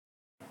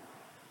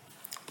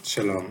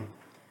Shalom.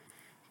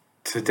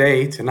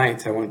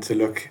 Tonight, I want to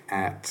look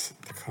at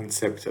the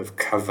concept of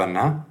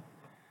kavanah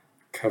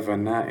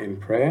in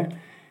prayer,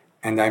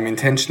 and I'm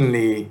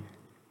intentionally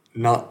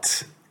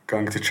not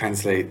going to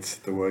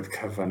translate the word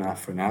kavanah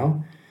for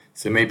now.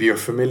 So maybe you're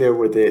familiar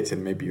with it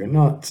and maybe you're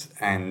not,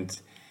 and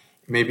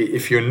maybe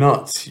if you're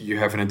not, you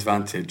have an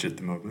advantage at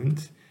the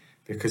moment,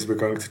 because we're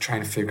going to try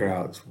and figure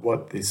out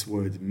what this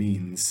word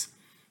means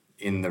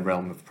in the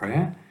realm of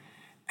prayer.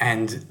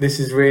 And this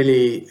is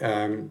really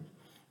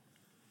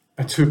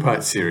a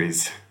two-part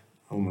series,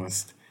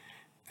 almost.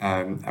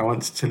 I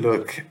want to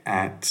look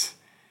at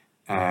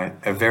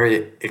a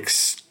very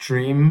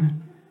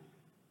extreme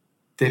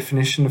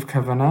definition of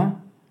kavanah,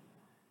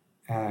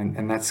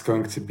 and that's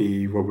going to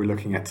be what we're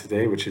looking at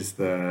today, which is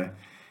the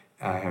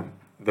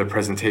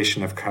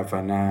presentation of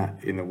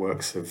kavanah in the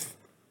works of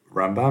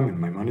Rambam and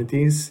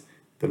Maimonides,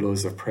 the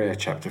Laws of Prayer,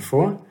 chapter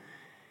 4.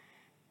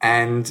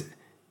 And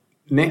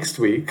next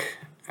week,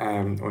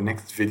 or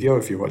next video,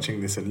 if you're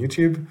watching this on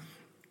YouTube,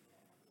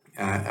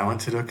 I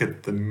want to look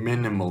at the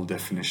minimal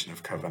definition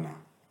of kavanah,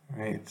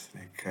 right?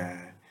 Like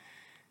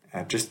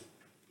just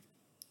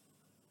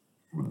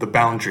the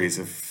boundaries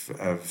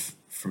of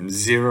from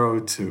zero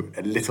to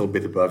a little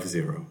bit above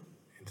zero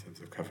in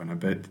terms of kavanah.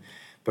 But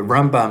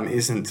Rambam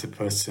isn't a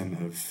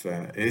person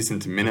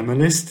isn't a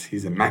minimalist.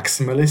 He's a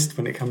maximalist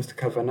when it comes to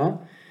kavanah.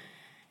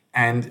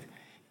 And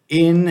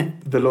in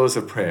the Laws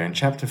of Prayer, in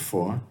chapter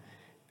 4,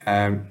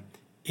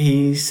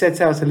 he sets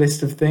out a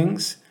list of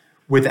things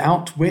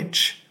without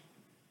which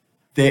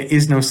there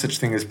is no such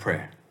thing as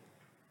prayer.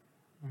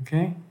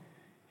 Okay?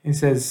 He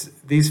says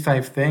these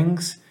 5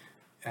 things,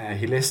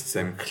 he lists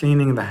them: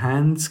 cleaning the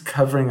hands,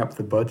 covering up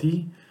the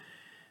body,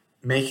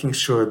 making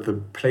sure the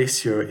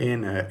place you're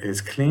in is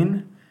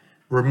clean,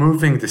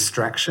 removing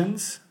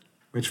distractions,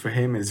 which for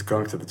him is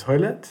going to the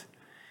toilet,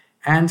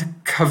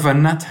 and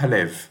kavanat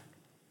halev,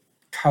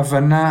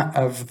 kavanah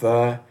of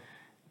the,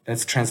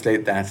 let's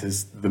translate that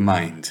as the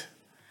mind.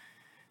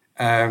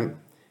 And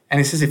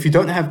he says if you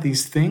don't have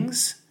these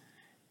things,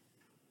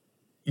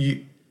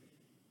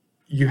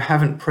 you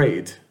haven't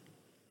prayed.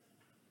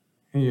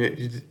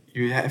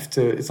 You have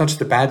to. It's not just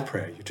a bad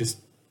prayer.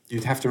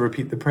 You'd have to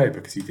repeat the prayer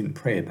because you didn't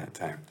pray at that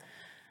time.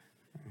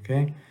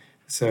 Okay,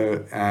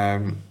 so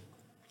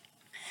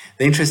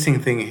the interesting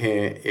thing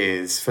here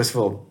is, first of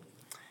all,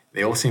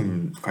 they all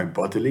seem quite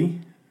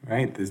bodily,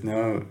 right?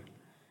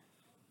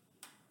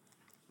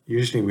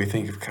 Usually we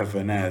think of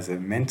kavanah as a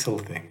mental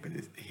thing, but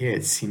here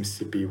it seems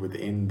to be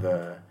within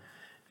the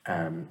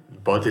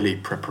bodily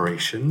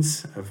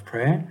preparations of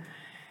prayer.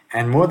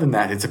 And more than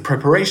that, it's a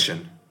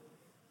preparation,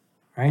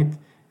 right?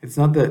 It's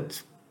not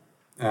that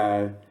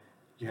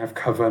you have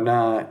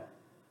kavanah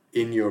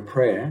in your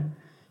prayer.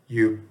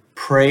 You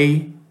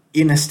pray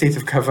in a state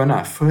of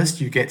kavanah. First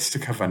you get to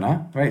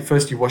kavanah, right?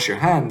 First you wash your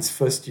hands.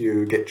 First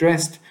you get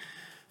dressed.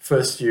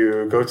 First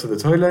you go to the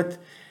toilet.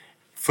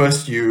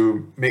 First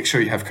you make sure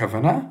you have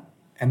kavanah,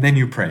 and then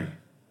you pray.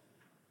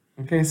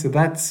 Okay, so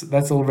that's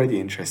already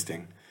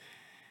interesting.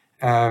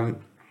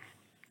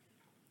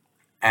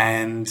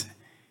 And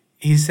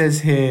he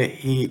says here,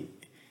 he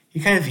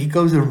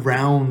goes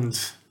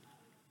around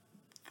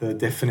the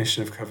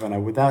definition of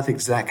kavanah without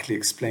exactly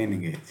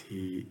explaining it.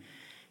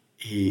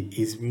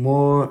 He's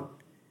more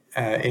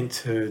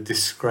into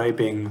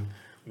describing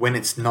when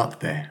it's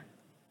not there.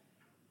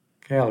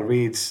 Okay, I'll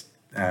read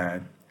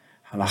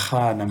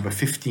halacha number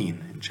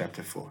 15 in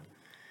chapter 4.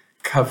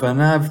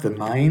 Kavanah of the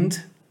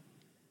mind.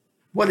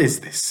 What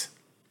is this?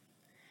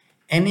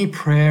 Any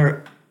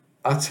prayer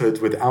uttered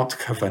without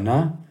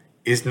kavanah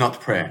is not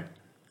prayer.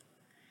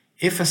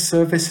 If a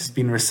service has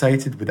been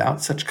recited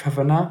without such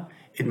kavanah,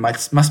 it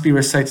must be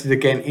recited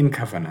again in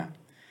kavanah.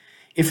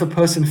 If a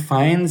person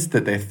finds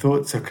that their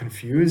thoughts are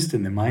confused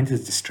and their mind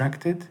is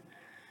distracted,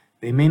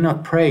 they may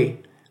not pray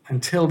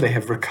until they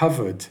have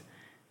recovered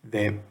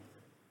their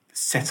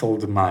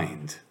settled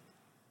mind.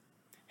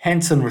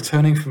 Hence, on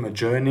returning from a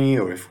journey,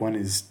 or if one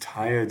is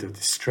tired or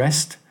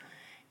distressed,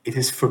 it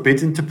is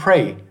forbidden to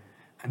pray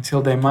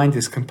until their mind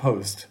is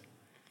composed.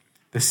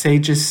 The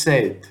sages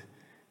said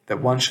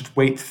that one should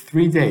wait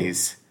 3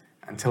 days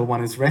until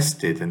one is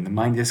rested and the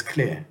mind is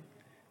clear,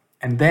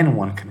 and then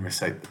one can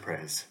recite the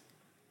prayers.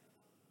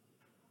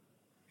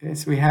 Okay,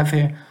 so we have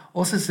here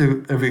all sorts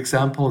of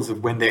examples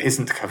of when there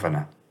isn't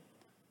kavanah.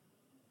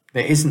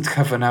 There isn't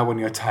kavanah when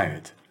you're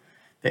tired.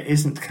 There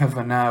isn't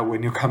kavanah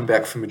when you come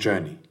back from a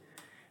journey.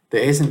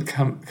 There isn't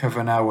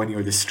kavanah when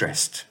you're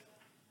distressed.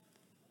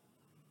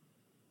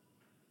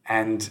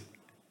 And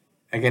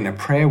again, a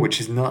prayer which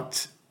is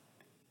not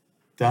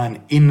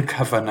done in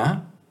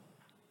kavanah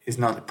is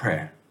not a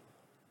prayer.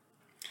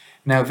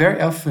 Now,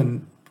 very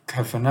often,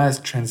 kavanah is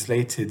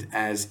translated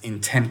as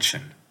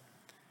intention.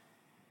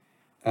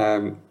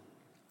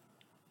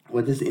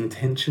 What does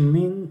intention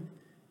mean?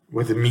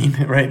 What does it mean,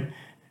 right?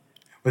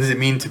 What does it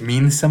mean to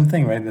mean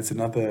something, right? That's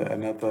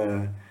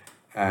another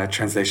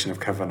translation of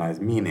kavanah is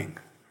meaning,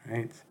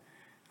 right?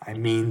 I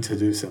mean to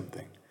do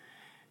something.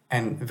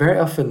 And very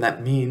often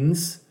that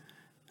means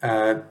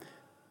to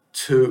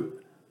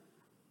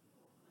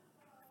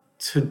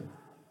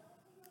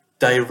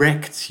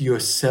direct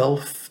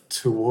yourself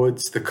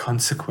towards the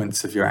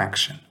consequence of your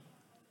action.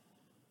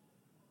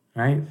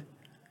 Right?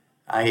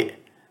 I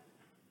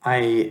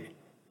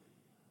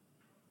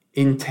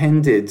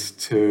intended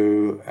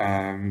to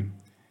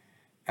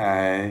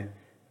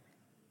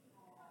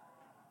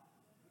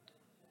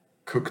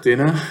cook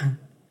dinner,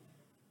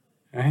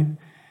 right?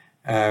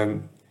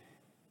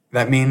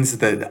 That means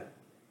that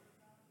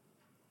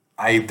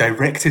I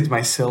directed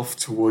myself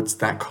towards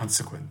that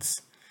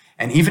consequence.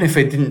 And even if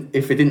it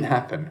didn't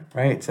happen,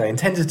 right? So I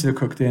intended to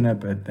cook dinner,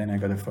 but then I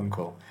got a phone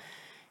call.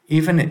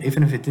 Even if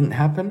it didn't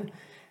happen,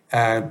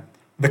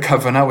 the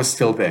kavanah was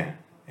still there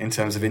in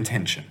terms of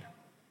intention,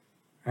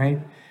 right?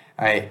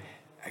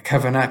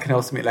 Kavanah can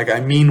also mean, I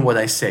mean what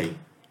I say,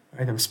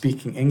 right? I'm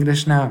speaking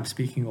English now. I'm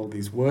speaking all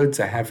these words.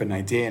 I have an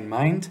idea in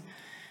mind.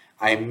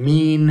 I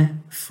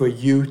mean for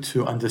you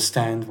to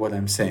understand what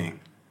I'm saying,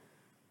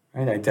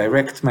 right? I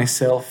direct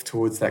myself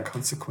towards that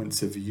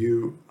consequence of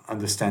you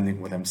understanding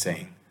what I'm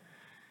saying.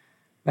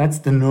 That's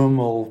the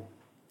normal,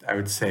 I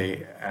would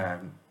say,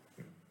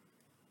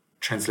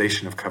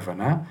 translation of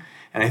kavanah.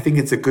 And I think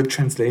it's a good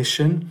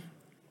translation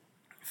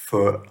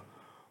for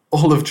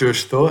all of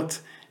Jewish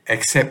thought,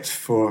 except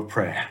for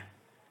prayer.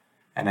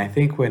 And I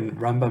think when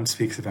Rambam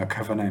speaks about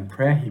kavanah in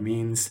prayer, he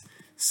means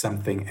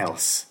something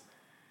else.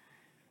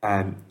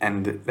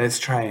 And let's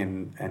try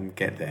and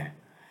get there.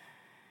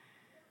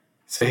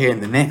 So here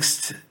in the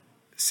next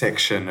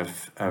section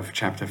of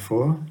chapter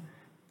 4,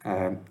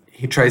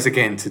 he tries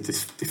again to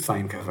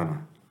define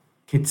kavanah.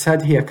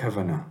 Kitzad hiya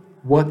kavanah.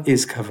 What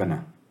is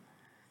kavanah?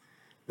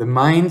 The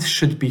mind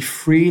should be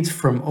freed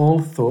from all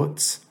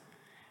thoughts,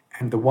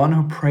 and the one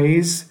who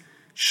prays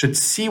should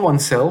see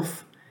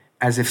oneself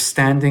as if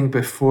standing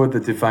before the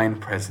divine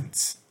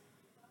presence.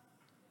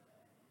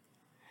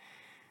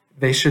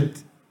 They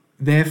should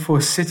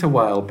therefore sit a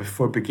while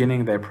before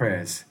beginning their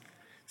prayers,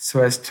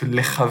 so as to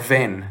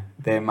lechaven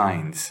their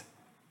minds,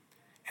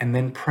 and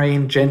then pray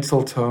in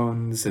gentle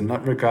tones and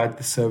not regard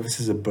the service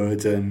as a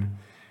burden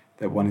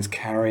that one is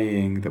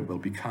carrying that will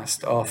be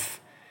cast off.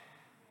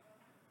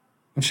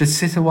 One should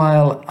sit a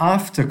while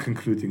after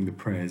concluding the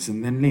prayers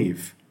and then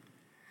leave.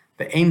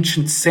 The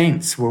ancient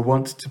saints were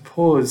wont to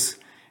pause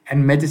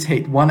and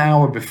meditate 1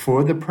 hour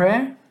before the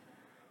prayer,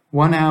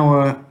 1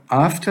 hour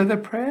after the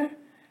prayer,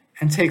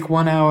 and take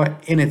 1 hour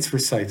in its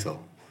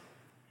recital.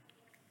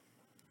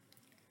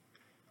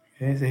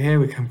 Okay, so here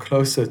we come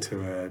closer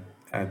to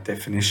a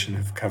definition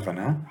of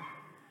kavanah.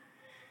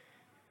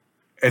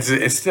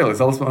 It's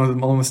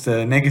almost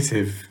a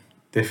negative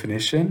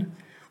definition.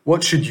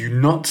 What should you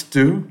not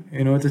do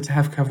in order to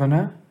have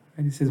kavanah?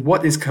 And he says,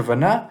 what is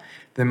kavanah?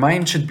 The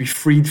mind should be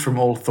freed from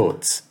all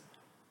thoughts.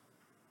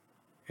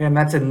 And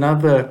that's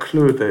another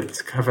clue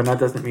that kavanah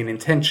doesn't mean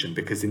intention,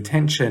 because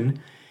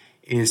intention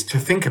is to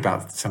think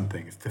about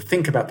something, to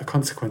think about the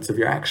consequence of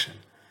your action.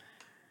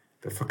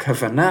 But for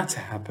kavanah to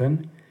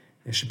happen,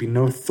 there should be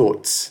no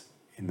thoughts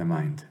in the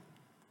mind.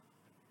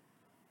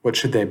 What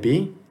should there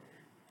be?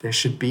 There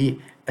should be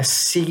a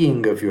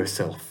seeing of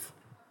yourself.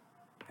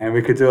 And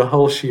we could do a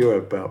whole shiur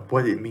about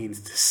what it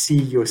means to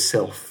see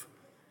yourself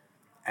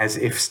as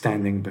if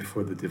standing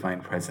before the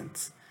divine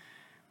presence.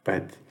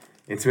 But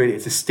it's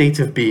a state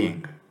of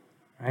being,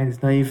 right?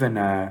 It's not even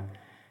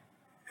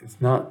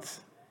it's not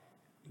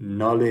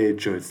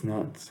knowledge, or it's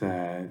not,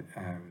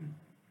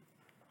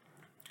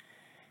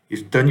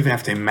 you don't even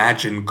have to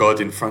imagine God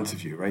in front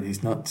of you, right?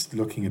 He's not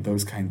looking at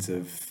those kinds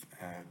of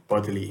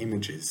bodily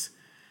images.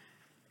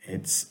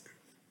 It's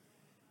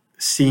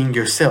seeing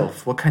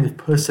yourself. What kind of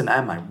person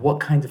am I? What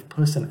kind of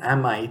person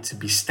am I to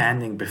be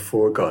standing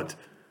before God?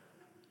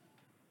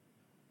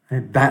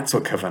 And that's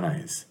what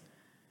kavanah is.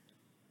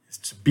 It's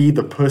to be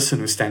the person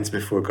who stands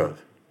before God.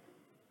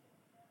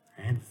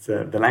 And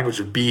the language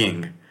of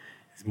being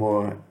is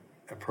more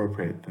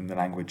appropriate than the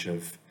language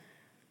of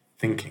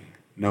thinking,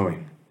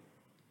 knowing.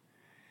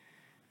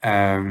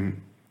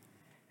 And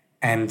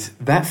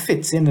that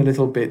fits in a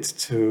little bit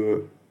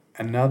to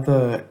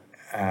another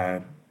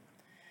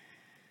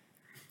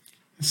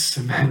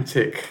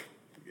semantic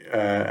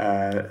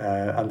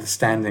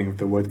understanding of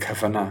the word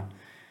kavanah,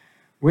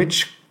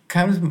 which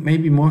comes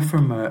maybe more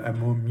from a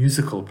more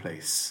musical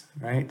place,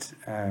 right?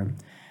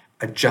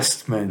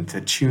 Adjustment,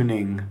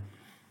 attuning.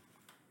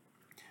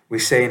 We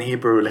say in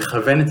Hebrew,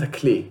 lechaven et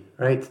hakli,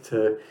 right?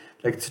 To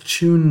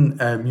tune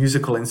a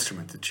musical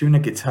instrument, to tune a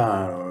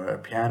guitar or a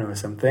piano or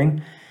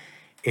something,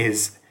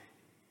 there's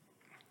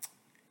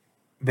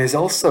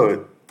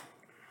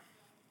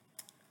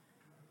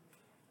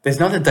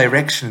not a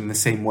direction in the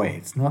same way.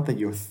 It's not that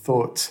your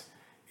thought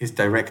is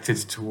directed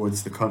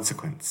towards the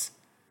consequence.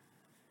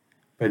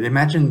 But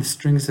imagine the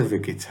strings of a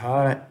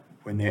guitar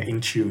when they're in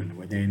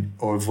tune,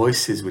 or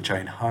voices which are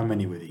in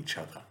harmony with each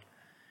other.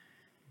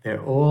 They're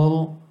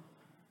all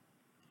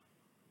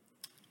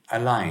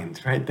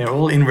aligned, right? They're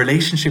all in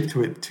relationship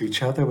to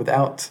each other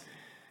without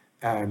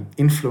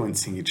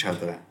influencing each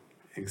other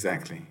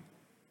exactly.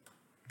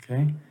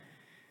 Okay,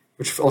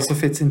 which also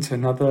fits into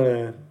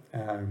another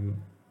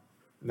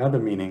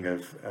meaning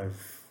of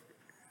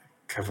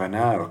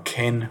kavanah, or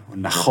ken, or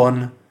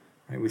nachon,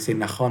 Right? We say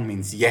nachon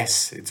means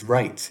yes, it's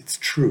right, it's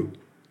true.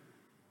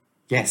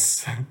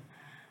 Yes.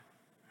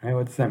 Right?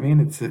 What does that mean?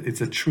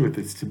 It's a truth.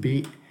 It's to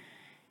be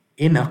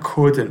in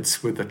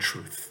accordance with the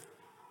truth.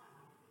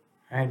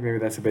 Right? Maybe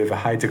that's a bit of a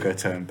Heidegger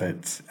term,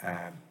 but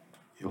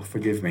you'll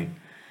forgive me.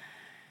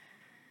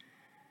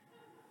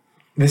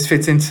 This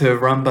fits into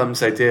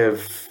Rambam's idea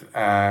of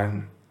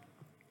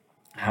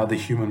how the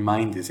human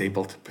mind is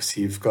able to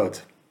perceive God.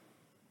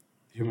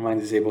 The human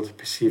mind is able to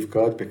perceive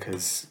God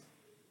because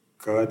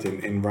God,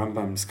 in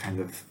Rambam's kind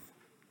of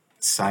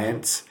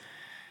science,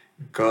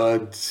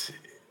 God's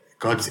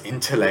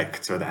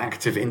intellect, or the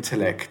active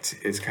intellect,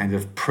 is kind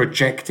of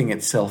projecting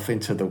itself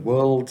into the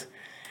world,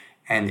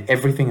 and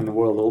everything in the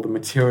world, all the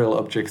material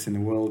objects in the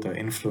world, are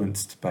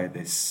influenced by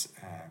this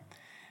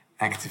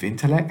active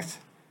intellect,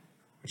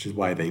 which is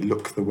why they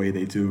look the way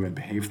they do and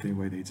behave the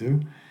way they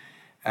do.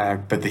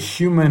 But the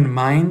human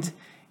mind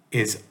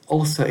is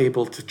also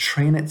able to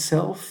train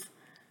itself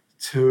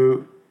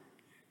to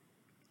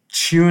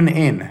tune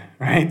in,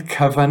 right?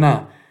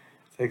 Kavanah.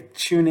 It's like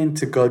tune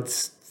into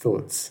God's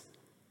thoughts.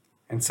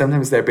 And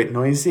sometimes they're a bit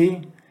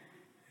noisy.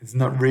 It's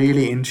not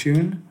really in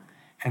tune.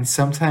 And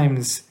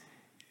sometimes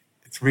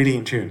it's really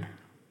in tune.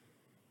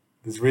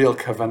 There's real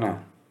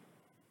kavanah,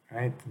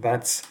 right?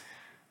 That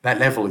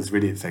level is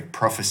really, it's like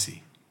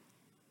prophecy,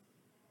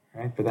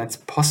 right? But that's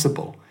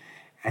possible.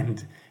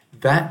 And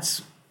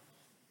that's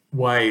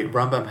why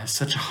Rambam has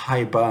such a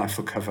high bar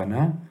for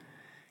kavanah.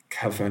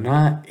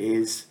 Kavanah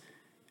is,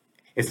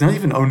 it's not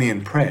even only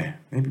in prayer.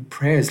 Maybe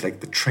prayer is like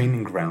the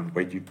training ground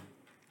where you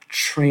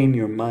train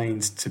your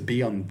mind to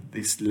be on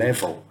this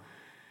level.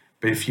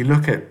 But if you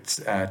look at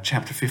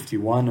chapter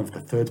 51 of the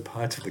third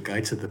part of the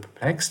Guide to the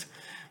Perplexed,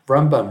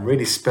 Rambam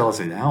really spells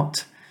it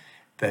out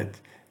that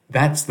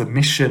that's the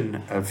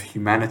mission of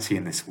humanity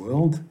in this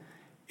world,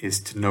 is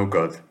to know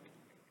God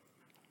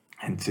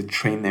and to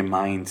train their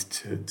mind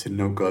to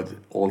know God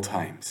all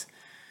times.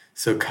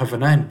 So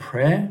kavanah in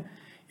prayer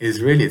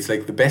is really, it's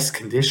like the best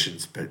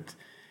conditions, but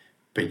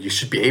you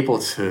should be able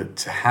to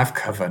have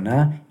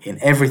kavanah in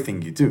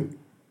everything you do.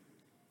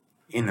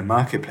 In the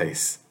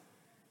marketplace,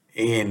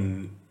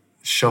 in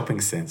shopping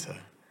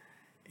center,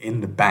 in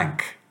the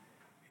bank,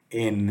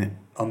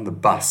 on the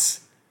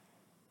bus,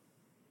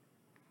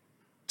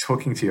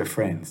 talking to your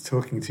friends,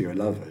 talking to your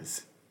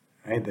lovers,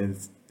 right?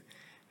 There's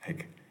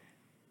like,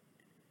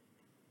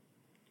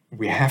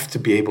 we have to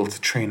be able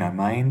to train our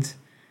mind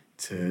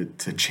to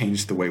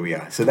change the way we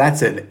are. So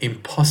that's an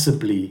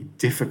impossibly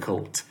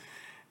difficult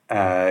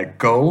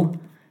goal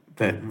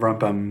that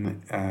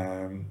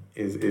Rambam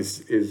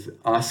is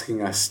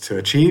asking us to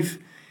achieve.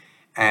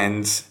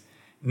 And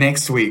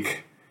next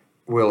week,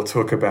 we'll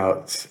talk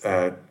about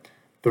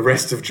the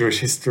rest of Jewish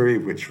history,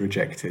 which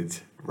rejected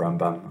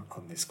Rambam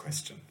on this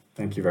question.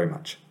 Thank you very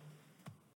much.